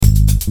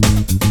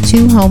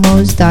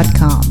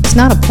twohomos.com. It's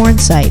not a porn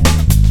site.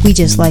 We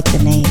just like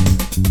the name.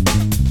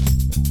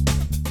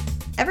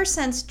 Ever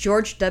since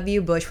George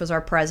W. Bush was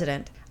our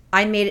president,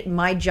 I made it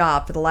my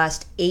job for the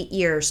last 8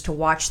 years to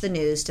watch the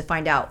news to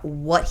find out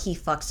what he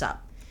fucks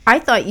up. I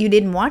thought you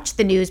didn't watch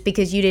the news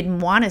because you didn't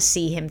want to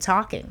see him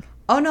talking.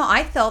 Oh no,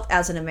 I felt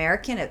as an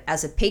American,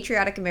 as a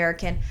patriotic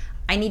American,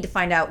 I need to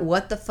find out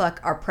what the fuck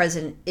our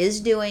president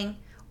is doing,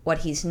 what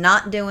he's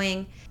not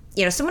doing.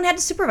 You know, someone had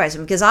to supervise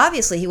him because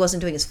obviously he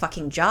wasn't doing his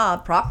fucking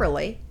job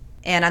properly.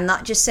 And I'm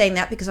not just saying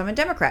that because I'm a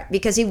Democrat,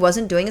 because he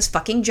wasn't doing his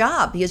fucking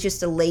job. He was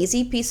just a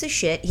lazy piece of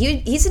shit.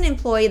 He's an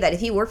employee that if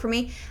he worked for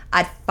me,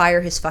 I'd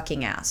fire his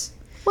fucking ass.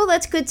 Well,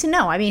 that's good to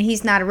know. I mean,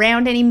 he's not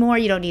around anymore.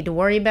 You don't need to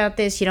worry about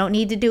this. You don't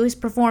need to do his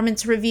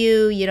performance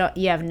review.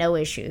 You have no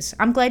issues.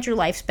 I'm glad your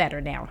life's better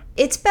now.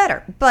 It's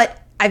better,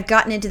 but I've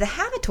gotten into the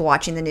habit to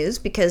watching the news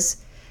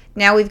because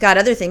now we've got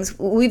other things.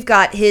 We've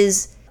got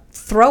his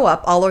throw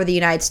up all over the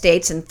United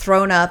States and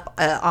thrown up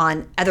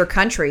on other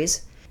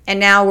countries. And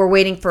now we're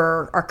waiting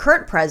for our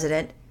current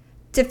president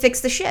to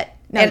fix the shit.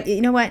 Now, and you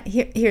know what?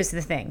 Here's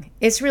the thing.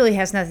 It really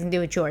has nothing to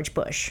do with George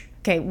Bush.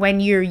 Okay, when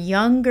you're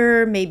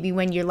younger, maybe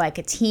when you're like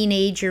a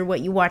teenager,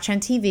 what you watch on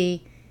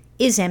TV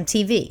is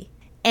MTV.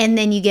 And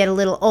then you get a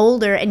little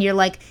older and you're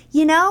like,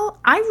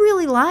 I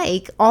really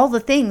like all the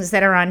things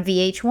that are on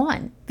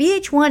VH1.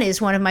 VH1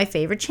 is one of my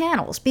favorite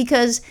channels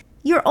because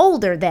you're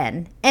older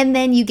then. And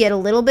then you get a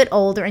little bit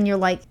older and you're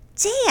like,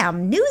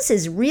 damn, news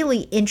is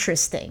really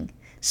interesting.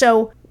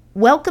 So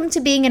welcome to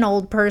being an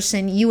old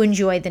person. You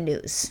enjoy the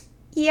news.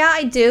 Yeah,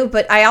 I do.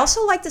 But I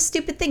also like the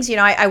stupid things.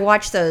 I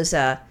watch those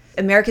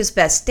America's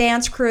Best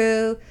Dance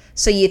Crew,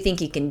 So You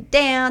Think You Can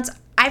Dance.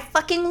 I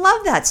fucking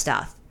love that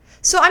stuff.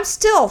 So I'm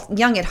still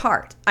young at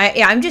heart.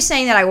 I'm just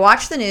saying that I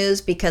watch the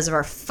news because of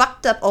our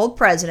fucked up old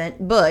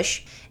president,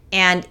 Bush,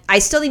 and I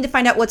still need to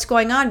find out what's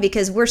going on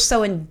because we're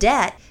so in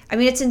debt. I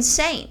mean, it's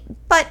insane.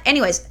 But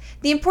anyways,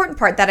 the important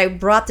part that I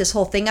brought this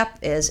whole thing up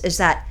is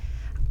that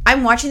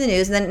I'm watching the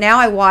news, and then now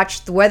I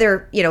watch the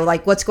weather,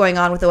 like what's going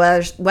on with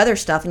the weather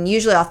stuff, and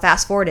usually I'll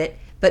fast forward it,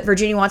 but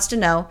Virginia wants to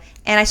know.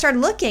 And I started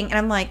looking, and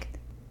I'm like,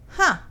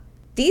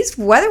 these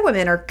weather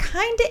women are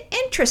kind of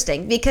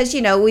interesting because,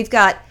 we've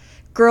got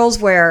girls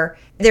where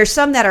there's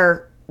some that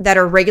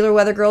are regular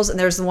weather girls, and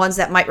there's the ones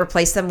that might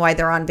replace them while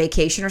they're on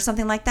vacation or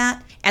something like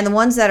that. And the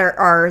ones that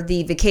are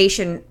the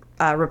vacation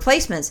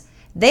replacements,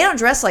 they don't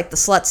dress like the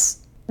sluts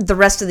the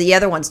rest of the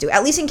other ones do,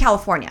 at least in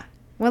California.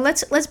 Well,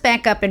 let's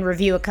back up and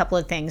review a couple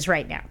of things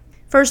right now.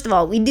 First of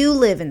all, we do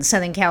live in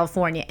Southern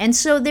California, and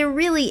so there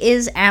really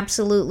is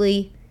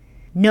absolutely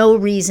no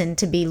reason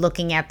to be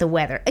looking at the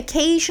weather.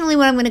 Occasionally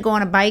when I'm going to go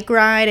on a bike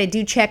ride, I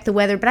do check the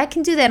weather, but I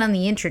can do that on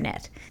the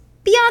internet.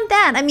 Beyond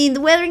that, I mean,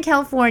 the weather in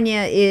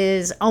California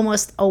is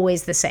almost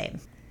always the same.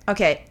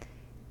 Okay,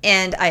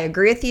 and I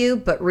agree with you,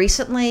 but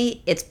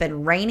recently it's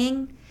been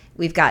raining.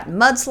 We've got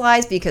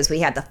mudslides because we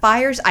had the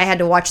fires. I had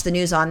to watch the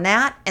news on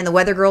that, and the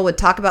weather girl would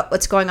talk about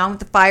what's going on with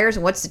the fires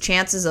and what's the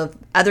chances of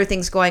other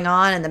things going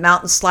on and the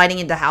mountains sliding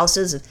into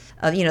houses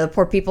of the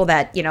poor people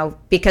that,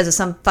 because of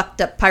some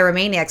fucked up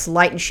pyromaniacs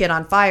lighting shit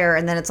on fire,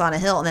 and then it's on a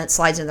hill and then it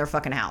slides into their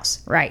fucking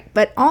house. Right,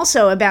 but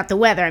also about the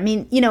weather. I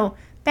mean,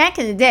 back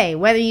in the day,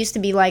 weather used to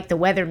be like the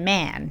weather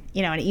man,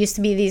 and it used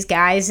to be these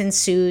guys in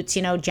suits,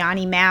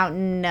 Johnny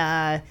Mountain.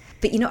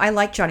 But, I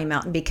like Johnny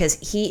Mountain because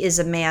he is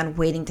a man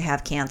waiting to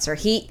have cancer.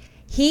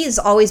 He's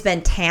always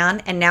been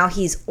tan, and now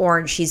he's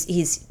orange.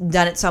 He's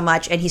done it so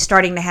much, and he's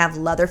starting to have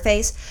leather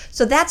face.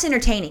 So that's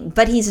entertaining.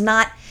 But he's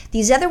not.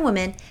 These other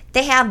women,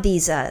 they have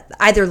these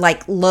either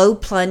like low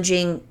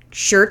plunging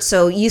shirts,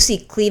 so you see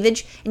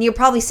cleavage, and you'll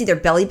probably see their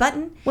belly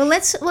button. Well,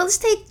 let's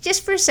take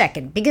just for a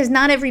second, because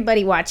not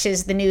everybody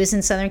watches the news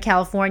in Southern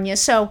California.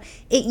 So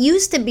it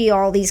used to be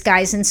all these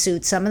guys in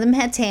suits. Some of them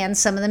had tans,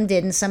 some of them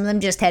didn't. Some of them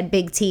just had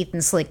big teeth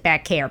and slick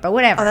back hair, but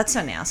whatever. Oh, that's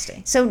so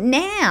nasty. So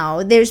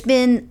now there's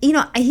been,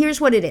 here's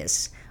what it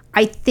is.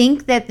 I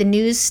think that the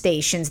news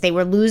stations, they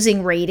were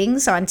losing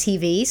ratings on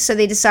TV, so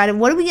they decided,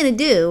 what are we going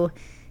to do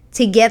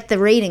to get the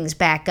ratings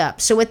back up?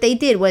 So what they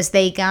did was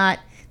they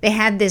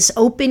had this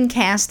open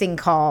casting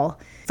call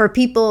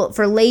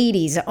for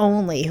ladies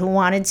only who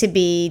wanted to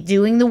be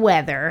doing the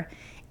weather,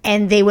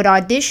 and they would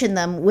audition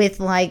them with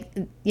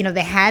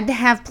they had to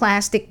have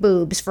plastic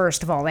boobs,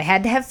 first of all. They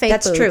had to have fake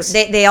boobs. That's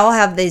true. They all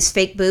have these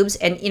fake boobs,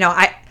 and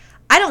I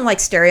don't like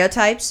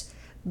stereotypes,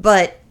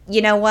 but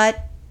you know what?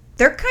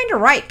 They're kind of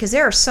right, because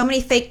there are so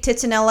many fake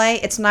tits in LA,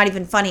 it's not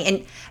even funny.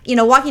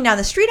 And walking down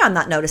the street, I'm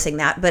not noticing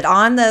that, but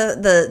on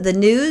the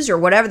news or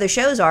whatever the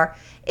shows are,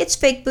 it's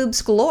fake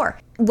boobs galore.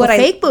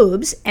 Fake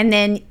boobs, and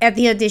then at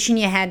the audition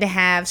you had to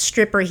have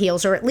stripper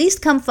heels, or at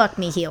least come fuck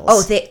me heels.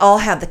 Oh, they all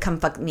have the come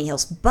fuck me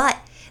heels, but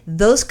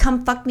those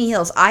come fuck me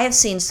heels, I have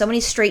seen so many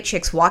straight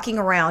chicks walking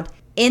around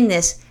in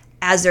this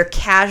as their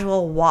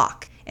casual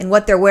walk, and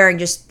what they're wearing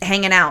just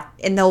hanging out,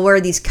 and they'll wear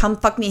these come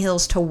fuck me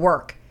heels to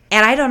work.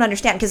 And I don't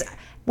understand, because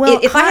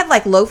if I have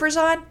like loafers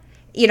on,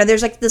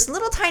 there's like this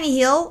little tiny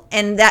heel,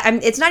 and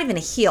it's not even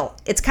a heel.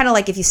 It's kind of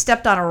like if you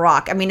stepped on a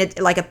rock. I mean, it's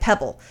like a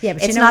pebble. Yeah,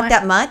 but it's not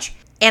that much.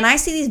 And I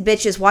see these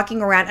bitches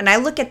walking around, and I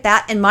look at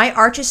that, and my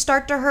arches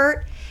start to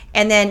hurt.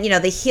 And then,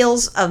 the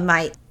heels of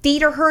my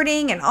feet are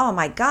hurting, and oh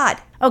my God.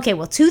 Okay,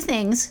 well, two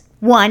things.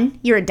 One,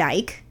 you're a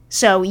dyke,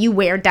 so you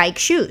wear dyke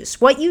shoes.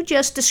 What you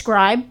just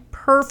described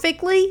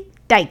perfectly,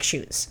 dyke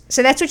shoes.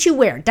 So that's what you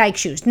wear, dyke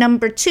shoes.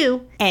 Number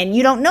two, and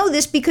you don't know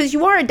this because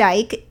you are a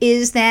dyke,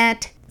 is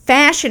that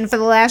fashion for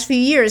the last few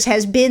years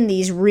has been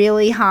these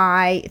really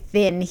high,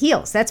 thin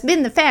heels. That's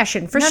been the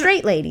fashion for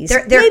straight ladies.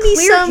 They're maybe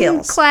clear some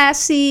heels.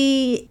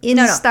 Classy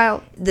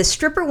style. The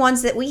stripper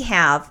ones that we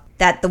have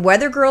that the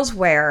weather girls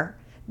wear,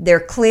 they're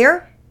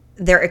clear,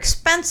 they're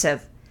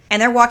expensive,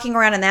 and they're walking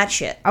around in that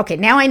shit. Okay,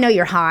 now I know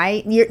you're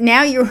high.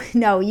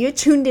 You're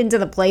tuned into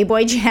the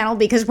Playboy channel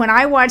because when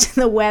I watch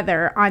the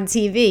weather on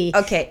TV,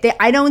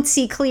 I don't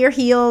see clear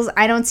heels.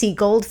 I don't see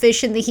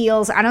goldfish in the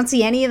heels. I don't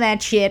see any of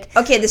that shit.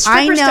 Okay, the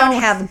strippers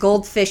don't have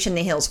goldfish in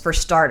the heels for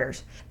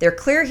starters. They're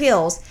clear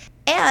heels.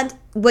 And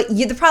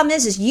the problem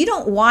is you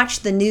don't watch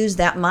the news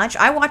that much.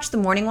 I watch the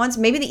morning ones.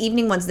 Maybe the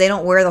evening ones, they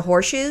don't wear the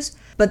horseshoes.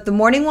 But the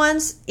morning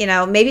ones,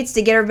 maybe it's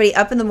to get everybody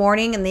up in the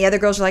morning, and the other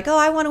girls are like, oh,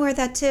 I want to wear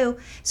that too.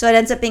 So it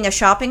ends up being a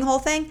shopping whole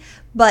thing.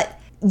 But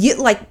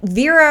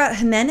Vera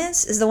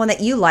Jimenez is the one that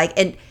you like,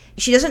 and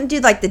she doesn't do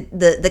like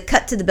the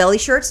cut to the belly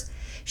shirts.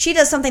 She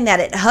does something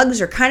that it hugs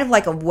her kind of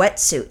like a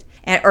wetsuit,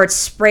 or it's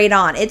sprayed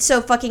on. It's so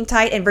fucking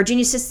tight, and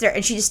Virginia sits there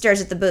and she just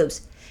stares at the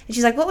boobs. And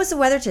she's like, what was the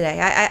weather today?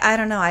 I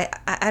don't know.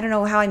 I don't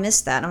know how I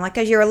missed that. I'm like,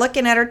 because you were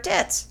looking at her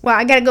tits. Well,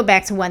 I got to go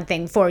back to one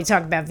thing before we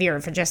talk about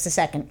Vera for just a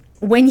second.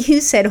 When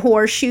you said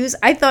horseshoes,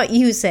 I thought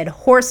you said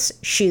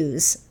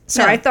horseshoes.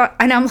 So I thought,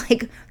 and I'm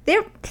like,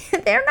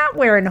 they're not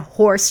wearing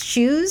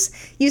horseshoes.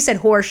 You said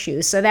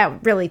horseshoes, so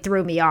that really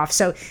threw me off.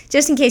 So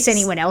just in case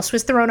anyone else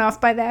was thrown off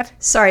by that.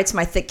 Sorry, it's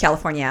my thick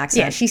California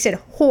accent. Yeah, she said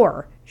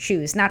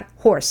shoes, not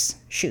horse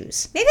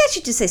shoes. Maybe I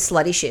should just say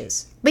slutty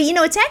shoes. But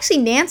it's actually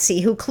Nancy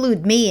who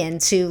clued me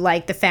into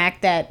like the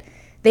fact that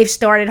they've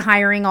started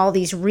hiring all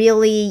these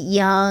really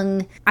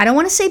young, I don't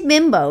want to say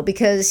bimbo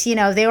because,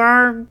 they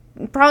are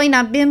probably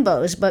not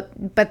bimbos,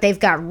 but they've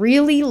got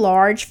really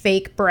large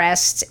fake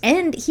breasts.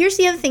 And here's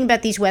the other thing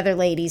about these weather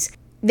ladies.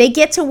 They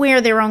get to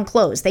wear their own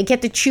clothes. They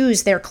get to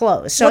choose their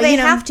clothes. So they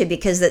have to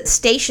because the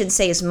station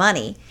saves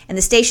money, and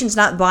the station's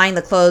not buying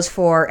the clothes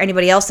for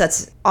anybody else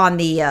that's on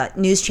the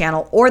news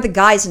channel or the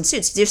guys in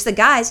suits. Just the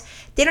guys,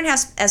 they don't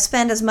have to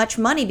spend as much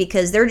money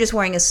because they're just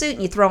wearing a suit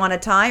and you throw on a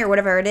tie or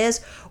whatever it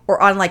is.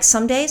 Or on like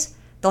some days,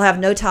 they'll have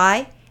no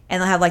tie.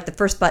 And they'll have like the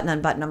first button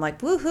unbuttoned. I'm like,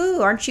 woohoo,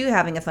 aren't you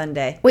having a fun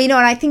day? Well,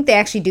 I think they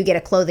actually do get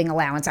a clothing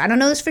allowance. I don't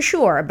know this for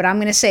sure, but I'm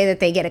going to say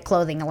that they get a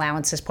clothing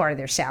allowance as part of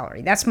their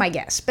salary. That's my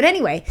guess. But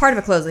anyway. Part of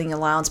a clothing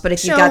allowance. But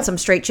if you've got some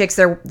straight chicks,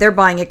 they're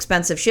buying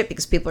expensive shit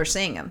because people are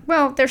seeing them.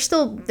 Well,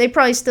 they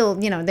probably still,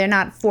 they're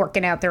not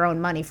forking out their own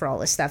money for all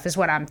this stuff is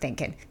what I'm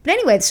thinking. But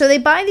anyway, so they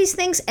buy these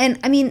things. And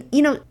I mean,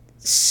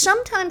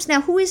 sometimes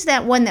now, who is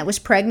that one that was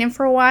pregnant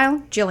for a while?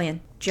 Jillian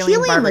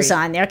was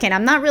on there. Okay, and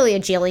I'm not really a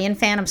Jillian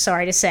fan, I'm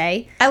sorry to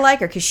say. I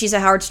like her because she's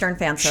a Howard Stern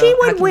fan. So she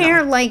would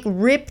wear like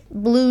ripped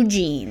blue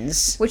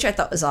jeans. Which I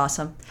thought was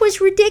awesome. It was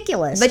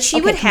ridiculous. But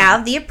she would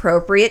have the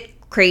appropriate,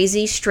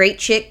 crazy, straight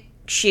chick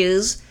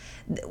shoes,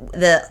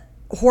 the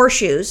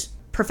horseshoes,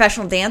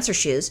 professional dancer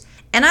shoes.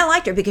 And I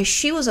liked her because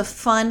she was a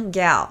fun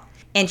gal.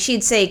 And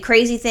she'd say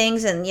crazy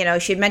things and,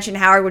 she'd mention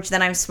Howard, which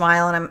then I'm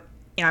smiling.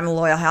 I'm a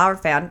loyal Howard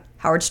fan,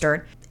 Howard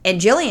Stern. And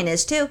Jillian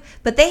is too,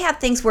 but they have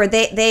things where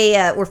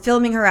they were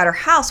filming her at her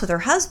house with her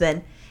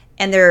husband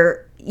and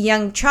their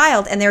young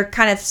child, and they're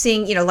kind of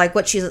seeing, like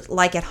what she's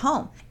like at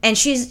home. And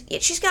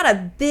she's got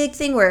a big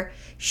thing where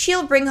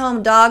she'll bring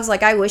home dogs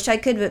like I wish I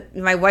could, but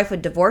my wife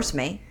would divorce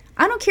me.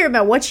 I don't care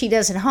about what she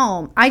does at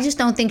home. I just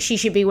don't think she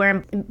should be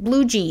wearing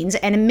blue jeans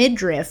and a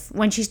midriff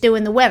when she's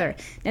doing the weather.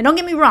 Now, don't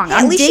get me wrong.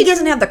 At least she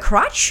doesn't have the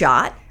crotch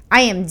shot.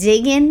 I am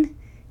digging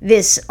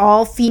this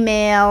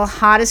all-female,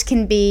 hot as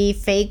can be,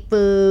 fake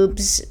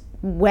boobs,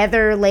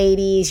 weather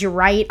ladies. You're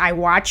right. I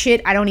watch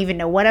it. I don't even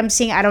know what I'm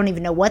seeing. I don't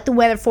even know what the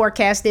weather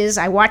forecast is.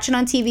 I watch it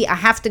on TV. I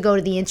have to go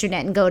to the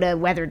internet and go to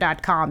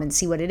weather.com and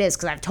see what it is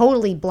because I've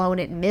totally blown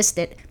it and missed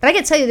it. But I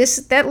can tell you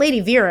that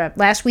lady Vera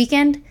last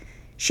weekend,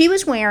 she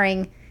was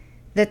wearing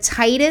the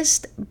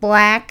tightest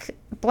black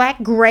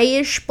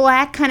grayish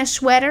black kind of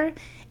sweater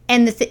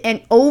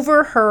and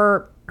over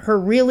her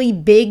really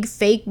big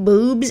fake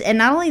boobs. And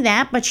not only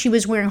that, but she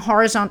was wearing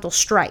horizontal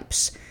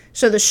stripes.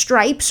 So the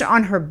stripes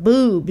on her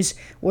boobs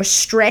were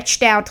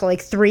stretched out to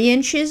like 3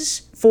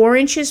 inches, 4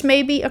 inches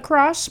maybe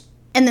across.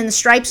 And then the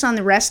stripes on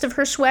the rest of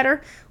her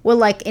sweater were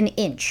like an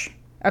inch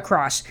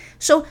across.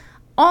 So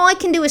all I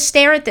can do is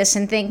stare at this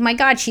and think, my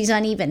God, she's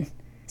uneven.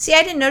 See,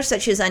 I didn't notice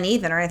that she was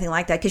uneven or anything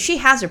like that because she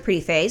has a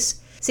pretty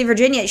face. See,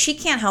 Virginia, she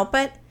can't help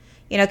it,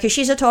 because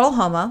she's a total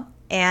homo.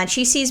 And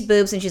she sees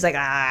boobs and she's like,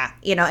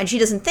 and she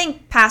doesn't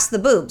think past the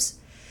boobs.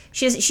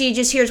 She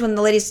just hears when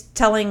the lady's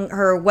telling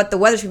her what the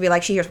weather's going to be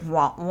like, she hears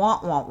wah, wah,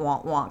 wah,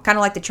 wah, wah. Kind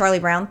of like the Charlie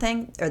Brown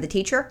thing or the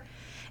teacher.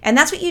 And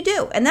that's what you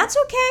do. And that's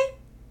okay.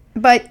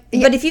 But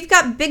if you've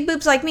got big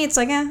boobs like me, it's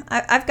like,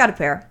 I've got a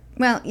pair.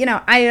 Well,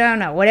 I don't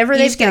know. Whatever You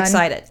they've just get done,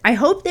 excited. I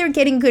hope they're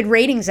getting good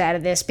ratings out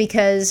of this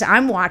because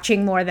I'm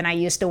watching more than I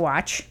used to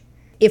watch.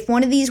 If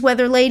one of these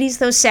weather ladies,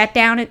 though, sat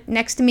down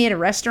next to me at a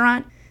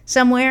restaurant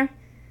somewhere,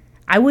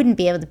 I wouldn't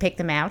be able to pick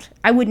them out.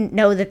 I wouldn't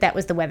know that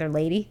was the weather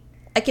lady.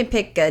 I can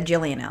pick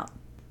Jillian out,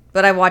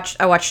 but I watch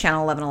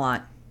Channel 11 a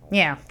lot,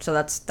 Yeah. so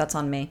that's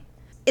on me.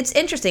 It's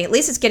interesting. At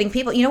least it's getting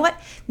people. You know what?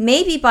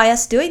 Maybe by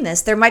us doing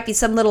this, there might be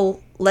some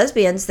little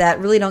lesbians that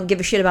really don't give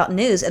a shit about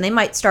news, and they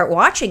might start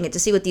watching it to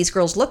see what these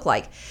girls look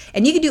like.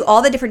 And you can do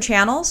all the different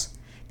channels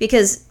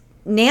because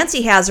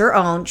Nancy has her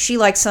own. She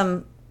likes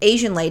some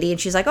Asian lady,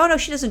 and she's like, oh no,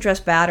 she doesn't dress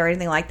bad or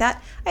anything like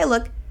that. Hey,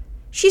 look,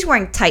 she's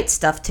wearing tight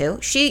stuff too.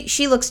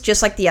 She looks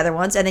just like the other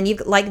ones. And then you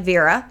like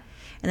Vera,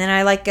 and then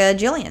I like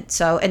Jillian.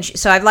 So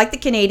I like the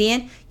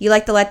Canadian, you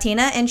like the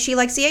Latina, and she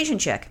likes the Asian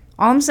chick.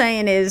 All I'm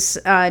saying is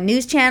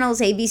news channels,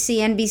 ABC,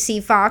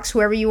 NBC, Fox,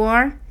 whoever you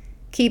are,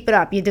 keep it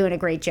up. You're doing a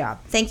great job.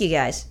 Thank you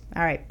guys.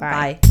 All right,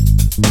 bye. Bye.